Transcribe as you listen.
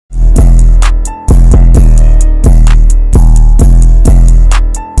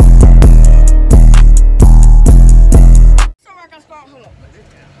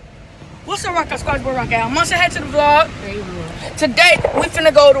Rock Out Squad, boy Rock Out. I'm gonna head to the vlog. Today, we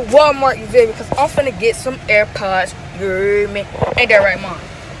finna go to Walmart, you feel me? Because I'm finna get some AirPods. You hear me? Ain't that right, Mom?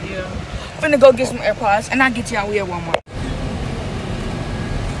 Yeah. Finna go get some AirPods, and I'll get y'all we at Walmart.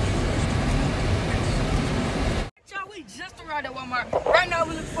 Y'all, we just arrived at Walmart. Right now,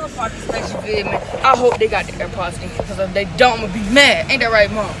 we looking for a parking space, you feel me? I hope they got the AirPods in here, because if they don't, I'm gonna be mad. Ain't that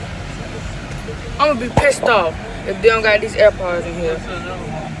right, Mom? I'm gonna be pissed off if they don't got these AirPods in here.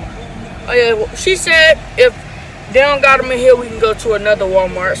 Oh yeah, well, she said if they don't got them in here, we can go to another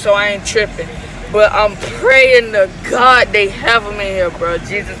Walmart, so I ain't tripping. But I'm praying to God they have them in here, bro.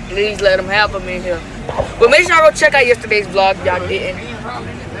 Jesus, please let them have them in here. But make sure y'all go check out yesterday's vlog if y'all didn't.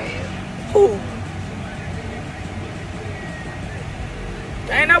 Ooh.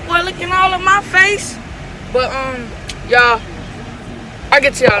 Ain't that boy looking all in my face? But, y'all, I'll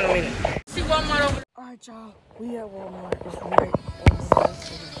get to y'all in a minute. See Walmart over there. Alright, y'all, we at Walmart. It's right over there.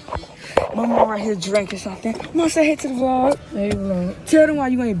 My mom right here drinking something. Mom, say hey to the vlog. Hey, vlog. Tell them why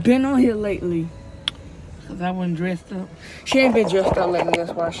you ain't been on here lately. Cause I wasn't dressed up. She ain't been dressed up lately.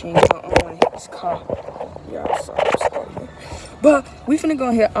 That's why she ain't on his car. Yeah, sorry. But we finna go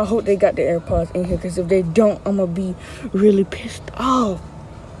in here. I hope they got the AirPods in here. Because if they don't, I'm going to be really pissed off.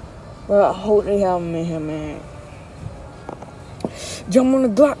 Well, I hope they have them in here, man. Jump on the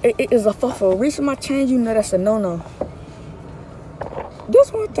Glock. It is a fuffle. Reaching my change, you know that's a no-no.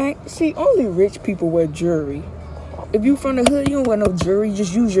 That's one thing. See, only rich people wear jewelry. If you from the hood, you don't wear no jewelry.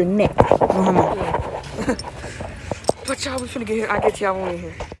 Just use your neck. But y'all, we finna get here. I'll get y'all one in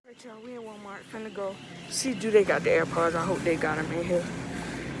here. Alright, y'all, we in Walmart. Finna go see do they got the AirPods. I hope they got them in here.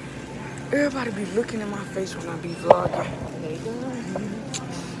 Everybody be looking in my face when I be vlogging.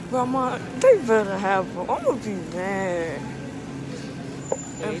 But they better have them. I'm gonna be mad.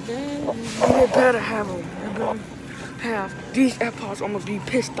 They better have them. They better have these AirPods. I'm gonna be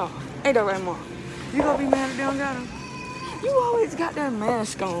pissed off. Ain't that right, Mom? You gonna be mad if they don't got them? You always got that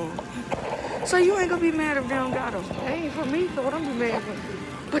mask on. So you ain't gonna be mad if they don't got them. They ain't for me, so what I'm be mad for?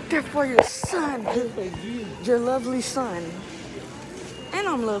 But they're for your son. Your lovely son. And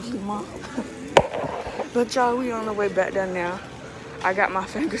I'm lovely, Mom. But y'all, we on the way back down now. I got my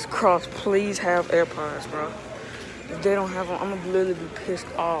fingers crossed. Please have AirPods, bro. If they don't have them, I'm gonna literally be pissed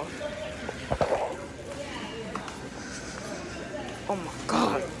off. Oh my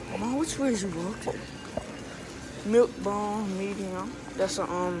God. Mom, which way is you walking? Milk bone, medium. That's a,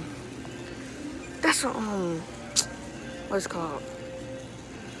 what's it called?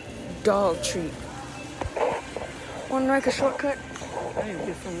 Dog treat. Wanna make a shortcut? I need to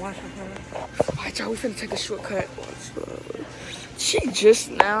get some washing for me. Alright, y'all, we finna take a shortcut. She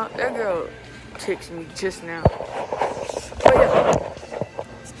just now, that girl texted me just now. Oh yeah.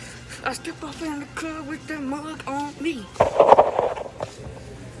 I stepped off in the club with that mug on me.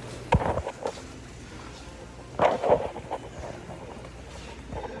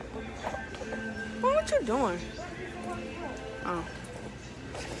 What you doing? Oh.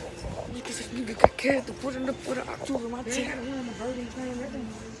 You got carrots to put in the October my teeth.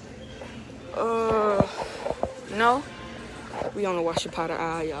 No. We on the wash your powder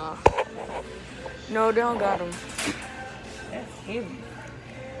eye, y'all. No, they don't got them. That's heavy.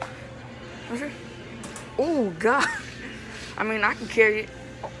 What's it? Oh, God. I mean, I can carry it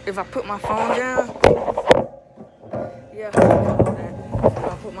if I put my phone down. Yeah, I can do that. If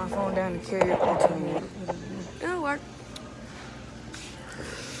I put my phone down and carry it into me. It'll work.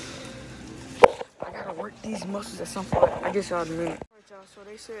 I gotta work these muscles at some point. I guess y'all in a minute. Alright, y'all, so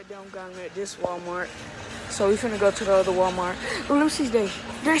they said they don't got them at this Walmart. So we finna go to the other Walmart. Oh, let me see Dave.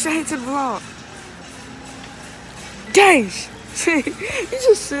 Dave, say hey to the vlog. Dave! See, you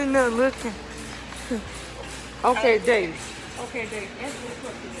just sitting there looking. Okay, Dave. Okay, Dave.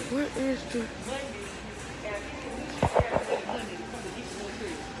 Where is the...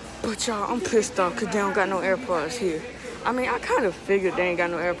 But y'all, I'm pissed off because they don't got no AirPods here. I mean, I kind of figured they ain't got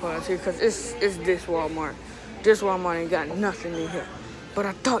no AirPods here because it's this Walmart. This Walmart ain't got nothing in here. But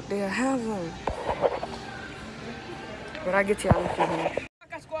I thought they'd have them. But I get y'all in a few minutes.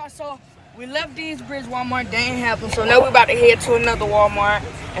 So we left these Bridge Walmart. They ain't have them. So now we're about to head to another Walmart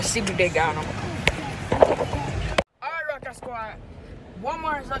and see what they got them. Alright, Rock Out Squad.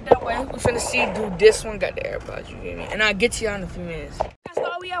 Walmart is up that way. We finna see do this one got the AirPods, you hear me? And I'll get to y'all in a few minutes. That's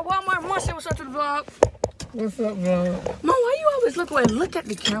why we at Walmart. Mom, say what's up to the vlog. What's up, vlog? Mom, why you always look away? Look at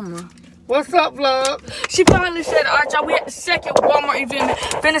the camera. What's up, vlog? She probably said, alright, y'all, we at the second Walmart, you feel me?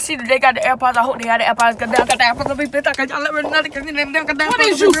 Finna see that they got the AirPods. I hope they got the AirPods. Cause they got the AirPods. What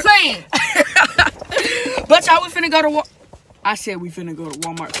is you saying? But y'all, we finna go to I said we finna go to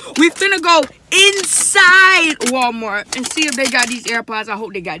Walmart. We finna go inside Walmart and see if they got these AirPods. I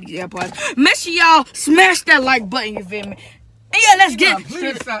hope they got these AirPods. Make sure y'all smash that like button, you feel me? And yeah, let's get it.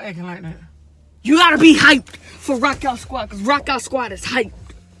 Please stop acting like that. You gotta be hyped for Rock Out Squad, because Rock Out Squad is hyped.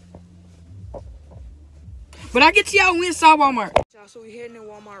 But I get to y'all inside Walmart. So we heading in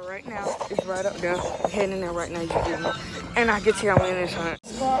Walmart right now. It's right up there. We're heading in there right now, you feel me? And I get to y'all in this hunt.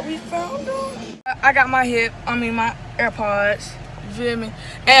 Squad, we found them. I got my my AirPods. You feel me?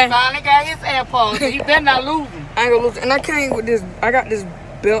 And Finally got his AirPods. So you better not lose them. I ain't gonna lose it. And I came with this, I got this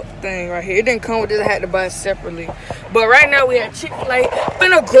belt thing right here. It didn't come with this, I had to buy it separately. But right now we at Chick-fil-A,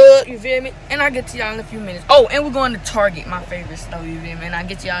 finna grub, you feel me? And I get to y'all in a few minutes. Oh, and we're going to Target, my favorite store, you feel me? And I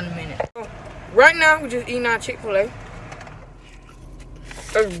get to y'all in a minute. So, right now, we just eating our Chick-fil-A.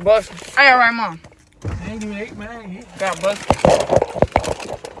 That's busting. Hey, all right, Mom. I ain't even ate mine. Got busted.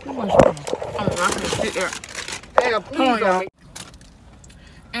 Too much fun. I'm not gonna sit there. Hey, Come on, y'all.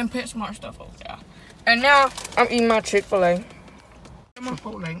 And PetSmart stuff over there. And now, I'm eating my Chick-fil-A.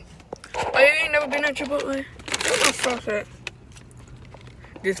 Chipotle. Oh, you ain't never been at Chipotle? Where my sauce at?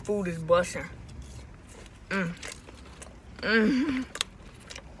 This food is busting. Bad.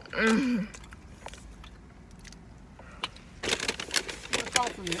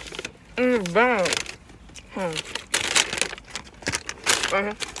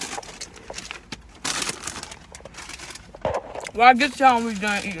 Well, I get y'all when we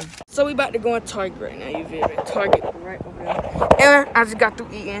done eating. So we about to go in Target right now, you feel me? Target right over there. And I just got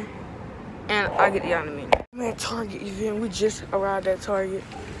through eating. And I get y'all in a minute. I'm at Target, you feel me? We just arrived at Target.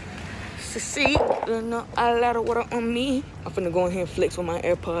 To see, a lot of water on me. I'm finna go in here and flex with my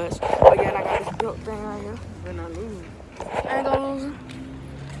AirPods. But yeah, and I got this belt thing right here. Better not lose. I ain't gonna lose it.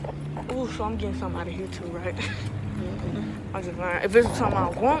 Ooh, so I'm getting something out of here too, right? I'm just lying. If it's something I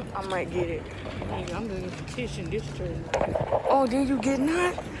want, I might get it. I'm doing a petition this turn. Oh, then you get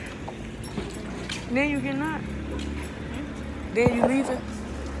not? Then you get not? Then you leave it?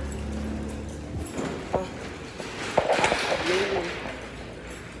 Oh.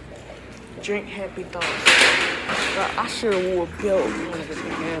 Drink happy thoughts. But I should have wore a belt.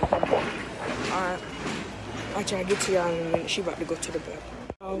 Alright. I'll try to get to y'all in a minute. She about to go to the belt.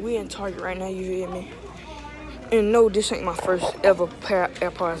 We in Target right now, you hear me? And no, this ain't my first ever pair of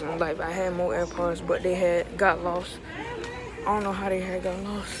AirPods in life. I had more AirPods, but they got lost. I don't know how they got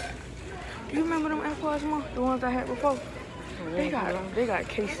lost. Do you remember them AirPods, Mom? The ones I had before? They got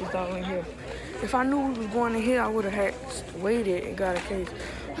cases all in here. If I knew we was going in here, I would have waited and got a case.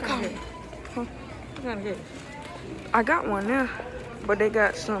 Look how it. Huh? What kind of case? I got one now, but they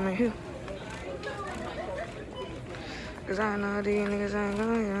got some in here. Cause I know these niggas ain't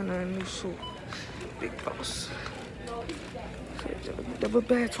gonna get a new suit. Big boss. Double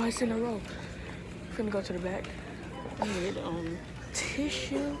bag twice in a row. Finna go to the back. I need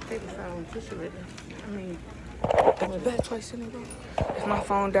tissue. paper found tissue right there. I mean, double bag twice in a row. If my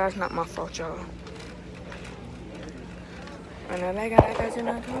phone dies, not my fault, y'all. And I got in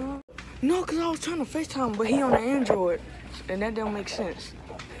that phone. No, cause I was trying to FaceTime, but he on the Android, and that don't make sense.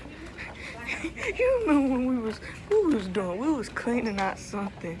 You remember when we was cleaning out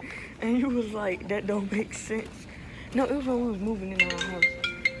something, and you was like, that don't make sense. No, it was when we was moving in our house.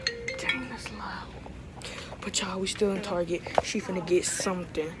 Dang, that's loud. But y'all, we still in Target. She finna get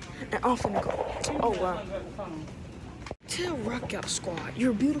something, and I'm finna go. Oh wow. Tell Rock Out Squad,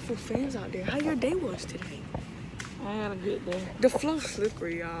 your beautiful fans out there, how your day was today. I had a good day. The flow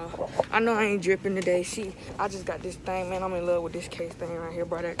slippery, y'all. I know I ain't dripping today. See, I just got this thing, man. I'm in love with this case thing right here,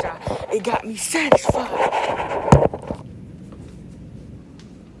 bro. That guy, it got me satisfied.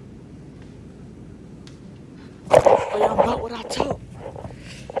 Oh, y'all about what I told.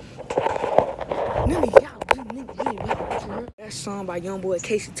 None of y'all really about that song by Youngboy,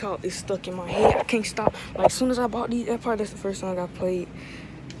 Casey Talk, is stuck in my head. I can't stop. Like, as soon as I bought these AirPods, that's the first song I played.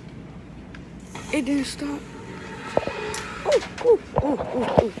 It didn't stop. Ooh.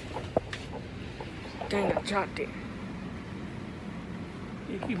 Dang, I dropped it.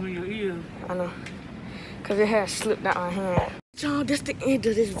 You keep in your ears. I know. Because it had slipped out my hand. Y'all, that's the end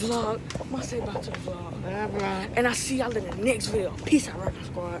of this vlog. I'm going to say bye to the vlog. Bye, bro. And I'll see y'all in the next video. Peace out, Rock Out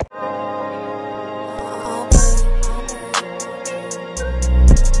Squad.